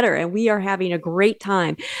is Better. And we are having a great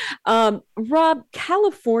time. Rob,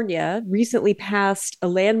 California recently passed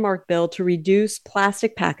a landmark bill to reduce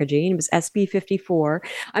plastic packaging. It was SB 54.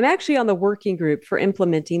 I'm actually on the working group for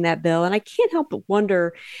implementing that bill, and I can't help but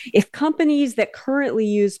wonder if companies that currently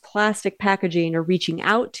use plastic packaging are reaching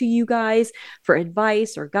out to you guys for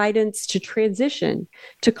advice or guidance to transition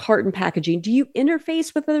to carton packaging. Do you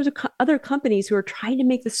interface with other companies who are trying to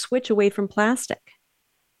make the switch away from plastic?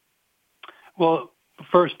 Well,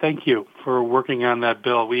 first, thank you for working on that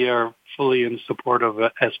bill. We are fully in support of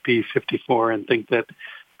SB 54 and think that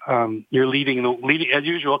you're leading as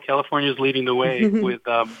usual. California is leading the way with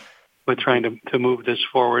trying to move this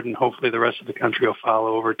forward, and hopefully the rest of the country will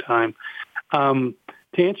follow over time. To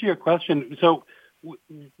answer your question, so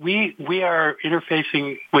we are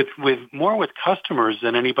interfacing with customers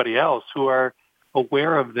than anybody else who are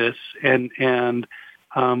aware of this, and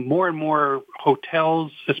more and more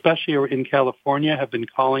hotels, especially in California, have been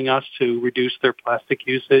calling us to reduce their plastic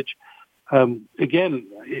usage. Again,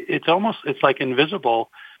 it's like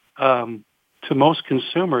invisible to most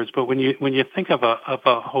consumers, but when you think of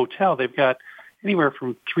a hotel, they've got anywhere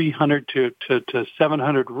from 300 to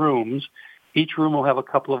 700 rooms. Each room will have a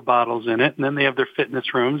couple of bottles in it, and then they have their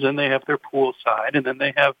fitness rooms, and they have their pool side, and then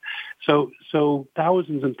they have so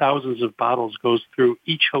thousands and thousands of bottles goes through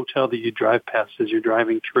each hotel that you drive past as you're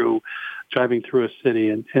driving through a city,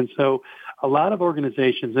 and so a lot of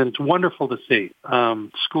organizations, and it's wonderful to see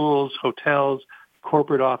schools, hotels,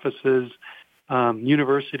 corporate offices,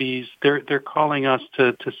 universities. They're calling us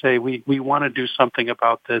to say we want to do something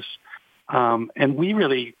about this. And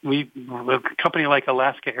a company like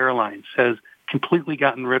Alaska Airlines has completely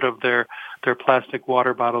gotten rid of their plastic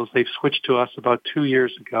water bottles. They've switched to us about 2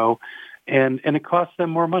 years ago, and it costs them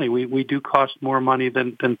more money. We do cost more money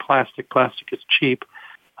than plastic. Plastic is cheap,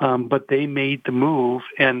 but they made the move,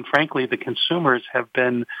 and frankly, the consumers have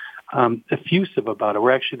been effusive about it.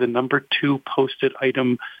 We're actually the number 2 posted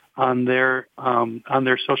item on their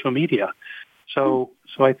social media. So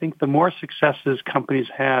I think the more successes companies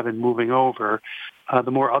have in moving over,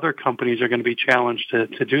 the more other companies are going to be challenged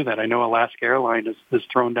to do that. I know Alaska Airlines has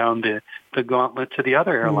thrown down the gauntlet to the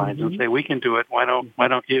other airlines and say, we can do it. Why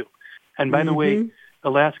don't you? And by the way,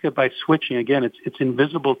 Alaska, by switching, again, it's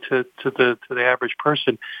invisible to the average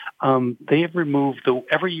person. They have removed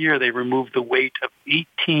every year they remove the weight of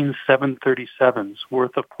 18 737s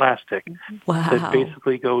worth of plastic. Wow. That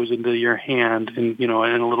basically goes into your hand in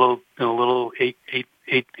a little 8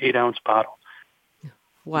 ounce bottle.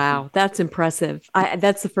 Wow, that's impressive.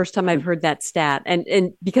 That's the first time I've heard that stat.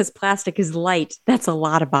 And because plastic is light, that's a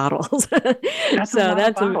lot of bottles. That's a lot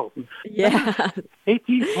of bottles. Yeah.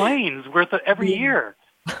 18 planes worth of every year.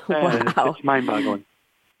 Wow. It's mind-boggling.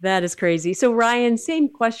 That is crazy. So Ryan, same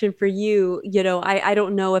question for you. I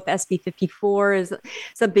don't know if SB 54 is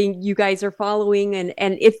something you guys are following, and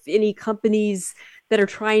if any companies that are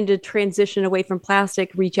trying to transition away from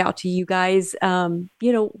plastic reach out to you guys.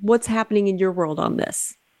 What's happening in your world on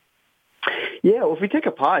this? Yeah, well, if we take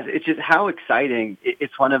a pause, it's just how exciting.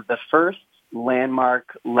 It's one of the first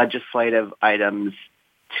landmark legislative items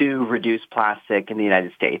to reduce plastic in the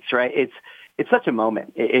United States, right? It's such a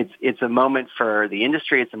moment. It's a moment for the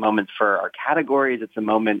industry. It's a moment for our categories. It's a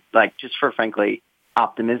moment, just for, frankly,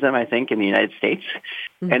 optimism, I think, in the United States.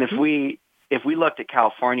 Mm-hmm. And if we looked at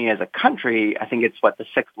California as a country, I think it's the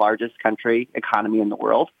 6th largest economy in the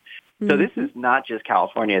world. Mm-hmm. So this is not just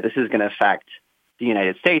California. This is going to affect the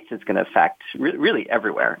United States. It's going to affect really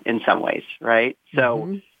everywhere in some ways, right?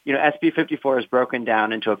 So, SB 54 is broken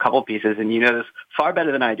down into a couple pieces, and you know this far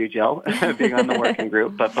better than I do, Jill, being on the working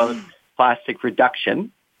group, but both plastic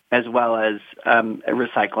reduction as well as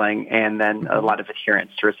recycling, and then a lot of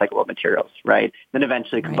adherence to recyclable materials, right? Then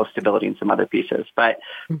eventually compostability and some other pieces. But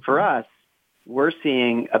for us, we're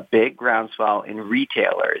seeing a big groundswell in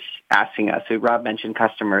retailers asking us. So Rob mentioned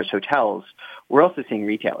customers, hotels. We're also seeing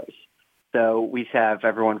retailers. So we have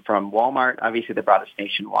everyone from Walmart, obviously they brought us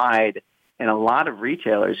nationwide, and a lot of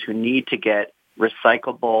retailers who need to get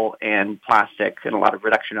recyclable and plastic and a lot of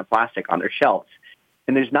reduction of plastic on their shelves.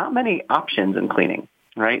 And there's not many options in cleaning,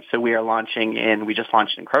 right? So we just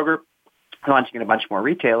launched in Kroger, we're launching in a bunch more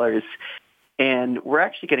retailers, and we're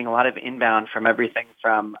actually getting a lot of inbound from everything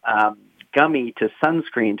from gummy to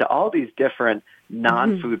sunscreen to all these different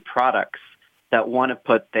non-food products that want to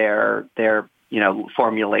put their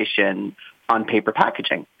formulation on paper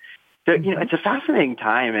packaging. So, it's a fascinating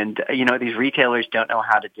time, and, these retailers don't know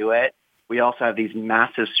how to do it. We also have these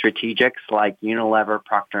massive strategics like Unilever,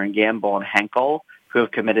 Procter & Gamble, and Henkel who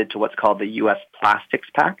have committed to what's called the U.S. Plastics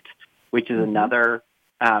Pact, which is another,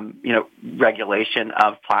 regulation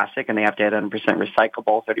of plastic, and they have to have 100%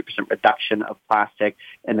 recyclable, 30% reduction of plastic,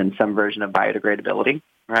 and then some version of biodegradability,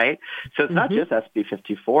 right? So it's not just SB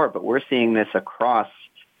 54, but we're seeing this across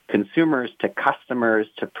consumers to customers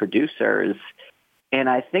to producers. And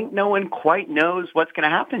I think no one quite knows what's going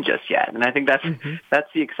to happen just yet. And I think that's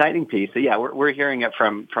the exciting piece. So yeah, we're hearing it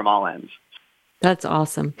from all ends. That's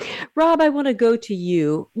awesome. Rob, I want to go to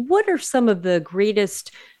you. What are some of the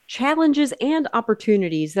greatest challenges and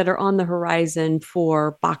opportunities that are on the horizon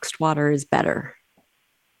for Boxed Water is Better?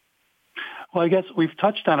 Well, I guess we've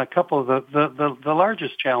touched on a couple of the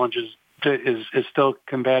largest challenges is still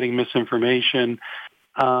combating misinformation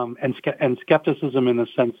and skepticism in the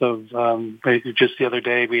sense of just the other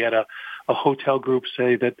day we had a hotel group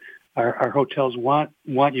say that our hotels want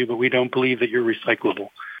you, but we don't believe that you're recyclable.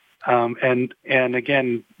 And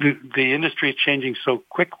again, the industry is changing so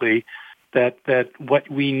quickly that what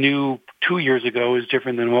we knew 2 years ago is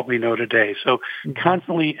different than what we know today. So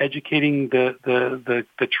constantly educating the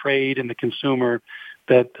trade and the consumer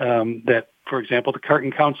that for example, the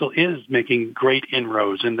Carton Council is making great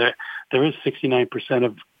inroads, and there is 69%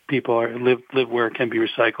 of people live where it can be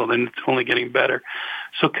recycled, and it's only getting better.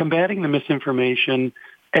 So combating the misinformation,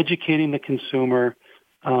 educating the consumer,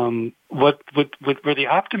 where the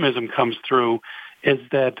optimism comes through is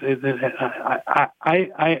that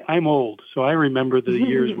I'm old, so I remember the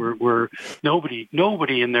years where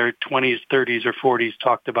nobody in their 20s, 30s, or 40s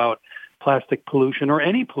talked about plastic pollution or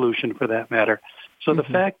any pollution for that matter. So the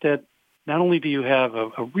fact that not only do you have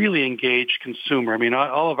a really engaged consumer, I mean,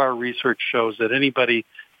 all of our research shows that anybody,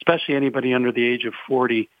 especially anybody under the age of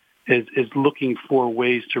 40, is looking for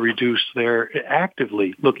ways to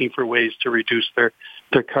actively looking for ways to reduce their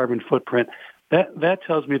carbon footprint. That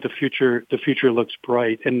tells me the future looks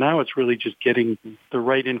bright, and now it's really just getting the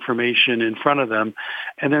right information in front of them,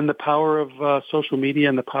 and then the power of social media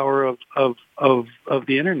and the power of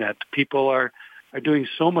the internet. People are doing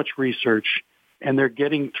so much research, and they're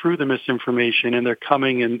getting through the misinformation, and they're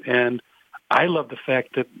coming and I love the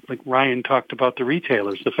fact that, like Ryan talked about,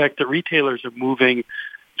 the fact that retailers are moving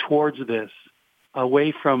towards this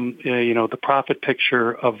away from the profit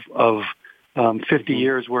picture of 50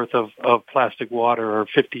 years worth of plastic water or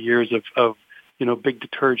 50 years of big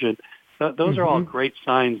detergent. Those are all great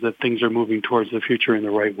signs that things are moving towards the future in the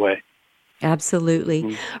right way.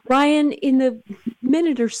 Absolutely. Ryan, in the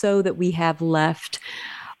minute or so that we have left,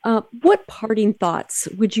 what parting thoughts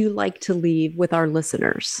would you like to leave with our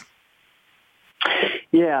listeners?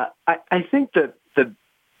 Yeah, I think that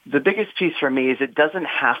the biggest piece for me is it doesn't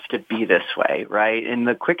have to be this way, right? In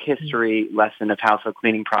the quick history lesson of household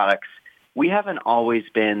cleaning products, we haven't always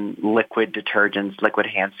been liquid detergents, liquid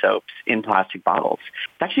hand soaps in plastic bottles.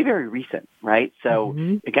 It's actually very recent, right? So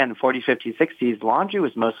again, 40s, 50s, 60s, laundry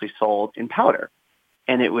was mostly sold in powder,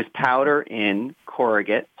 and it was powder in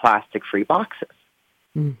corrugate plastic-free boxes.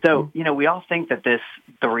 So, we all think that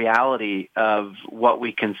the reality of what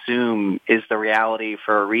we consume is the reality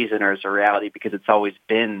for a reason, or is a reality because it's always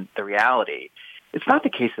been the reality. It's not the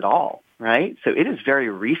case at all, right? So it is very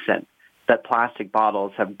recent that plastic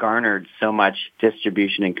bottles have garnered so much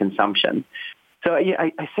distribution and consumption. So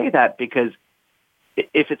I say that because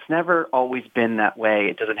if it's never always been that way,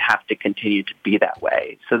 it doesn't have to continue to be that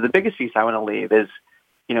way. So the biggest piece I want to leave is,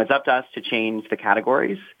 it's up to us to change the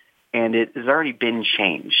categories, and it has already been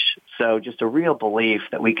changed. So just a real belief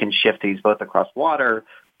that we can shift these both across water,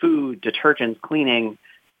 food, detergents, cleaning,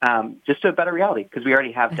 just to a better reality, because we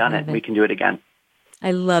already have done it and we can do it again.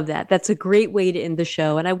 I love that. That's a great way to end the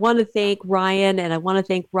show. And I want to thank Ryan and I want to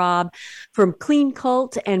thank Rob from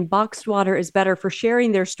Cleancult and Boxed Water is Better for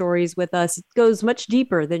sharing their stories with us. It goes much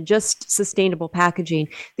deeper than just sustainable packaging.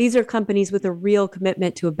 These are companies with a real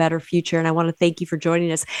commitment to a better future. And I want to thank you for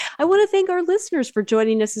joining us. I want to thank our listeners for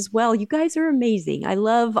joining us as well. You guys are amazing. I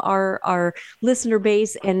love our listener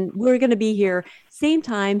base, and we're going to be here same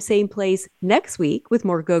time, same place next week with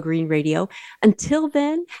more Go Green Radio. Until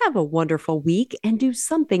then, have a wonderful week and do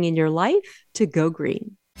something in your life to go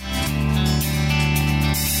green.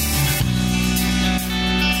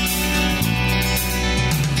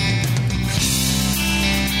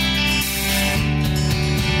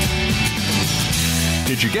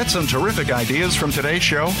 Did you get some terrific ideas from today's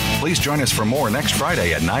show? Please join us for more next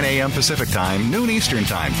Friday at 9 a.m. Pacific Time, noon Eastern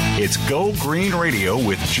Time. It's Go Green Radio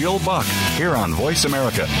with Jill Buck here on Voice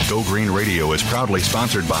America. Go Green Radio is proudly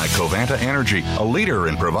sponsored by Covanta Energy, a leader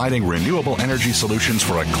in providing renewable energy solutions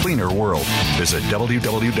for a cleaner world. Visit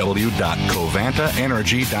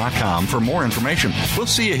www.covantaenergy.com for more information. We'll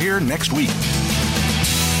see you here next week.